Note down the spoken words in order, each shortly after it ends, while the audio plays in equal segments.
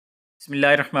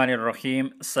बिस्मिल्लाहिर्रहमानिर्रहीम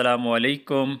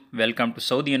अस्सलामुअलैकुम। Welcome to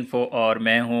Saudi info और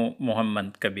मैं हूं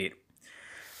मोहम्मद कबीर।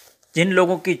 जिन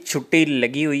लोगों की छुट्टी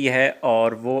लगी हुई है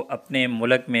और वो अपने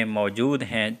मुल्क में मौजूद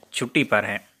हैं, छुट्टी पर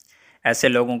हैं, ऐसे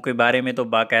लोगों के बारे में तो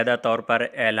बाकायदा तौर पर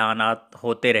ऐलानात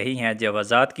होते रही हैं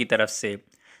जवाज़ात की तरफ से,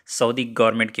 सऊदी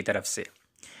गवर्नमेंट की तरफ से।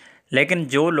 लेकिन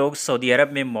जो लोग सऊदी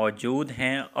अरब में मौजूद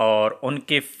हैं और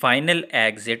उनके फ़ाइनल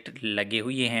एग्ज़िट लगे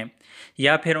हुए हैं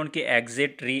या फिर उनके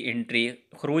एग्ज़िट री एंट्री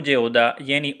खरूज ओहदा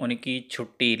यानी उनकी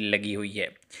छुट्टी लगी हुई है,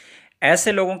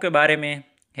 ऐसे लोगों के बारे में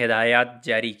हिदायत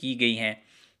जारी की गई हैं।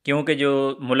 क्योंकि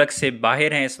जो मुल्क से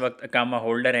बाहर हैं, इस वक्त अकामा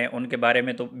होल्डर हैं, उनके बारे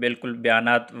में तो बिल्कुल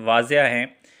बयानात वाज़िया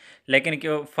हैं, लेकिन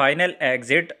क्यों फ़ाइनल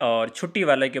एग्ज़िट और छुट्टी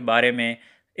वाले के बारे में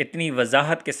इतनी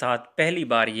वजाहत के साथ पहली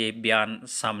बार ये बयान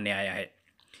सामने आया है।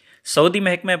 सऊदी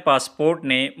महकमा पासपोर्ट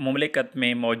ने मुमलिकत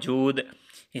में मौजूद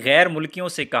गैर मुल्कियों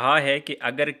से कहा है कि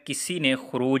अगर किसी ने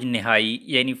खरूज नहाई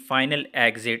यानी फ़ाइनल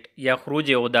एग्ज़िट या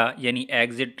खरूज ओहदा यानी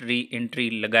एग्ज़िट री एंट्री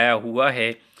लगाया हुआ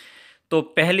है तो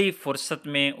पहली फ़ुर्सत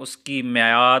में उसकी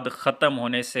मियाद ख़त्म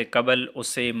होने से कबल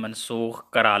उसे मनसूख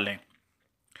करा लें।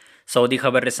 सऊदी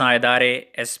ख़बर रसां इदारे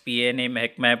SPA ने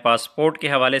महकमा पासपोर्ट के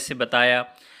हवाले से बताया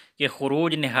कि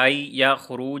खरूज नहाई या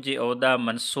खरूज ओहदा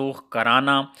मनसूख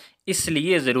कराना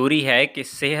इसलिए ज़रूरी है कि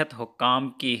सेहत हुक्काम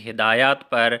की हिदायत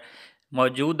पर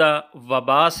मौजूदा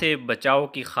वबा से बचाव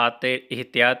की खातिर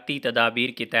एहतियाती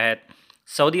तदाबीर के तहत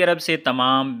सऊदी अरब से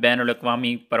तमाम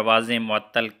बैनुल-अक़वामी परवाज़ें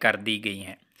मुअत्तल कर दी गई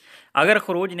हैं। अगर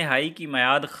खरूज नहाई की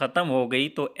मियाद ख़त्म हो गई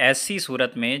तो ऐसी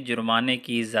सूरत में जुर्माने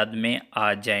की ज़द में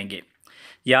आ जाएंगे।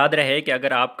 याद रहे कि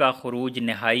अगर आपका खरूज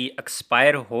नहाई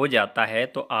एक्सपायर हो जाता है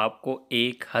तो आपको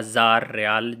 1000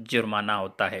 रियाल जुर्माना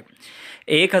होता है।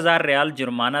 1000 रियाल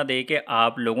जुर्माना दे के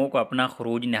आप लोगों को अपना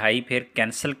खरूज नहाई फिर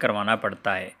कैंसिल करवाना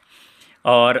पड़ता है।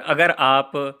 और अगर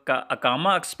आपका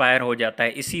अकामा एक्सपायर हो जाता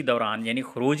है इसी दौरान यानी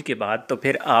खरूज के बाद, तो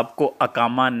फिर आपको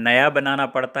अकामा नया बनाना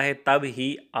पड़ता है, तब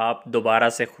ही आप दोबारा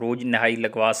से खरूज नहाई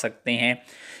लगवा सकते हैं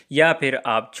या फिर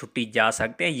आप छुट्टी जा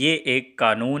सकते हैं। ये एक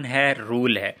कानून है,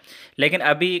 रूल है। लेकिन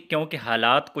अभी क्योंकि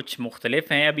हालात कुछ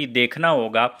मुख्तलिफ हैं, अभी देखना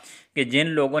होगा कि जिन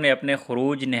लोगों ने अपने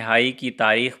खरूज नहाई की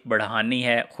तारीख़ बढ़ानी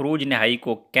है, खरूज नहाई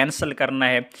को कैंसिल करना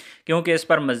है, क्योंकि इस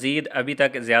पर मज़ीद अभी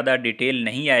तक ज़्यादा डिटेल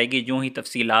नहीं आएगी। जो ही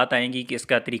तफसीलात आएंगी कि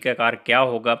इसका तरीक़ाकार क्या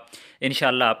होगा,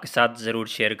 इंशाअल्लाह आपके साथ ज़रूर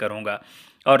शेयर करूँगा।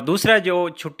 और दूसरा जो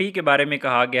छुट्टी के बारे में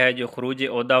कहा गया है, जो खरूज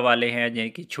ओहदा वाले हैं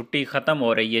जिनकी छुट्टी ख़त्म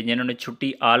हो रही है, जिन्होंने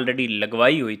छुट्टी ऑलरेडी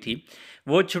लगवाई हुई थी,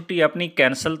 वो छुट्टी अपनी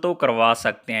कैंसिल तो करवा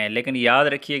सकते हैं। लेकिन याद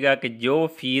रखिएगा कि जो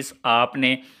फ़ीस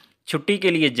आपने छुट्टी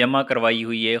के लिए जमा करवाई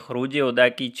हुई है, खरूज ओहदा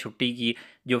की छुट्टी की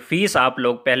जो फ़ीस आप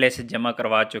लोग पहले से जमा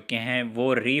करवा चुके हैं,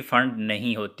 वो रीफ़ंड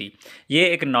नहीं होती। ये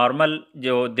एक नॉर्मल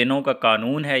जो दिनों का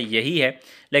कानून है, यही है।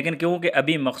 लेकिन क्योंकि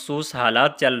अभी मखसूस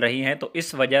हालात चल रही हैं तो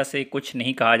इस वजह से कुछ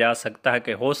नहीं कहा जा सकता है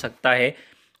कि हो सकता है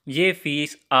ये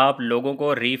फ़ीस आप लोगों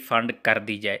को रीफ़ंड कर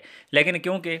दी जाए। लेकिन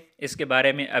क्योंकि इसके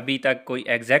बारे में अभी तक कोई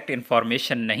एग्जैक्ट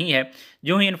इन्फॉर्मेशन नहीं है,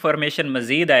 जो ही इन्फॉर्मेशन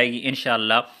मज़ीद आएगी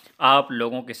इंशाअल्लाह आप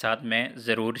लोगों के साथ मैं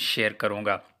ज़रूर शेयर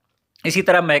करूँगा। इसी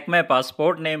तरह महकमा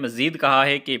पासपोर्ट ने मज़ीद कहा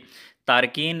है कि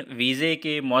तारकीन वीज़े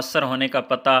के मौसर होने का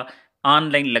पता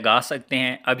ऑनलाइन लगा सकते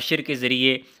हैं, अबशर के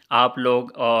ज़रिए आप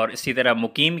लोग, और इसी तरह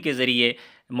मुकीम के ज़रिए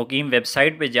मुकीम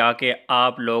वेबसाइट पे जाके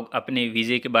आप लोग अपने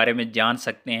वीज़े के बारे में जान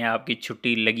सकते हैं। आपकी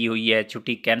छुट्टी लगी हुई है,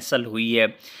 छुट्टी कैंसिल हुई है,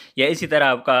 या इसी तरह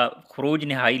आपका खरूज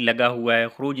नहाई लगा हुआ है,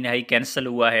 खरूज नहाई कैंसिल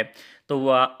हुआ है, तो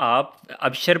वह आप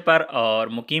अबशर पर और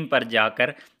मुकीम पर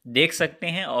जाकर देख सकते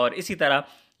हैं। और इसी तरह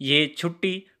ये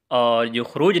छुट्टी और जो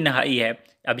खरूज नहाई है,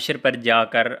 अबशर पर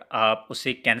जाकर आप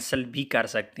उसे कैंसिल भी कर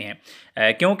सकते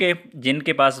हैं। क्योंकि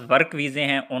जिनके पास वर्क वीज़े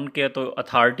हैं उनके तो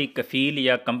अथॉरिटी कफ़ील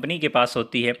या कंपनी के पास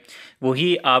होती है,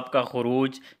 वही आपका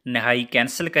खरूज नहाई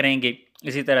कैंसिल करेंगे।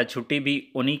 इसी तरह छुट्टी भी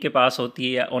उन्हीं के पास होती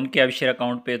है या उनके अबशर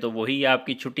अकाउंट पे, तो वही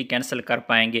आपकी छुट्टी कैंसिल कर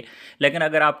पाएंगे। लेकिन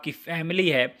अगर आपकी फ़ैमिली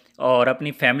है और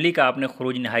अपनी फ़ैमिली का आपने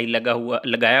खरूज नहाई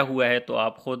लगाया हुआ है, तो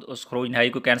आप ख़ुद उस खरूज नहाई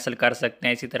को कैंसिल कर सकते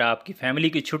हैं। इसी तरह आपकी फ़ैमिली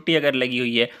की छुट्टी अगर लगी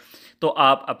हुई है तो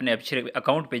आप अपने अबशर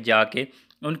अकाउंट पे जाके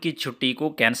उनकी छुट्टी को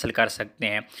कैंसिल कर सकते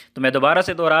हैं। तो मैं दोबारा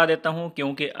से दोहरा देता हूँ,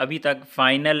 क्योंकि अभी तक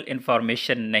फ़ाइनल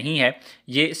इन्फॉर्मेशन नहीं है,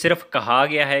 ये सिर्फ कहा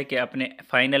गया है कि अपने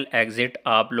फ़ाइनल एग्ज़िट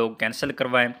आप लोग कैंसिल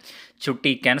करवाएं,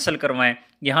 छुट्टी कैंसिल करवाएं।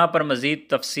 यहाँ पर मज़ीद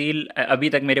तफसील अभी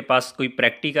तक मेरे पास कोई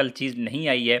प्रैक्टिकल चीज़ नहीं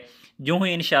आई है जो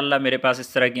ही इंशाल्लाह मेरे पास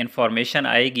इस तरह की इन्फॉर्मेशन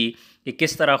आएगी कि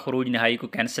किस तरह ख़ुरूज नहाई को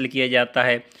कैंसिल किया जाता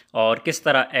है और किस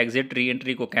तरह एग्ज़िट री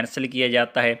एंट्री को कैंसिल किया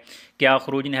जाता है, क्या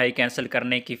ख़ुरूज नहाई कैंसिल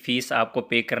करने की फ़ीस आपको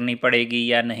पे करनी पड़ेगी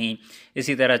या नहीं,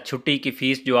 इसी तरह छुट्टी की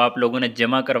फ़ीस जो आप लोगों ने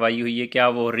जमा करवाई हुई है क्या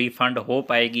वो रिफ़ंड हो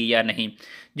पाएगी या नहीं।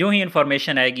 जो ही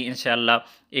इन्फॉर्मेशन आएगी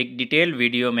इंशाल्लाह एक डिटेल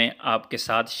वीडियो में आपके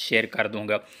साथ शेयर कर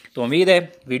दूंगा। तो उम्मीद है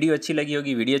वीडियो अच्छी लगी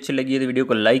होगी। वीडियो अच्छी लगी है तो वीडियो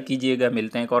को लाइक कीजिएगा।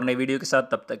 मिलते हैं एक और नई वीडियो के साथ,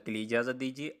 तब तक के लिए इजाज़त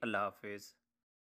दीजिए। अल्लाह हाफ़िज़।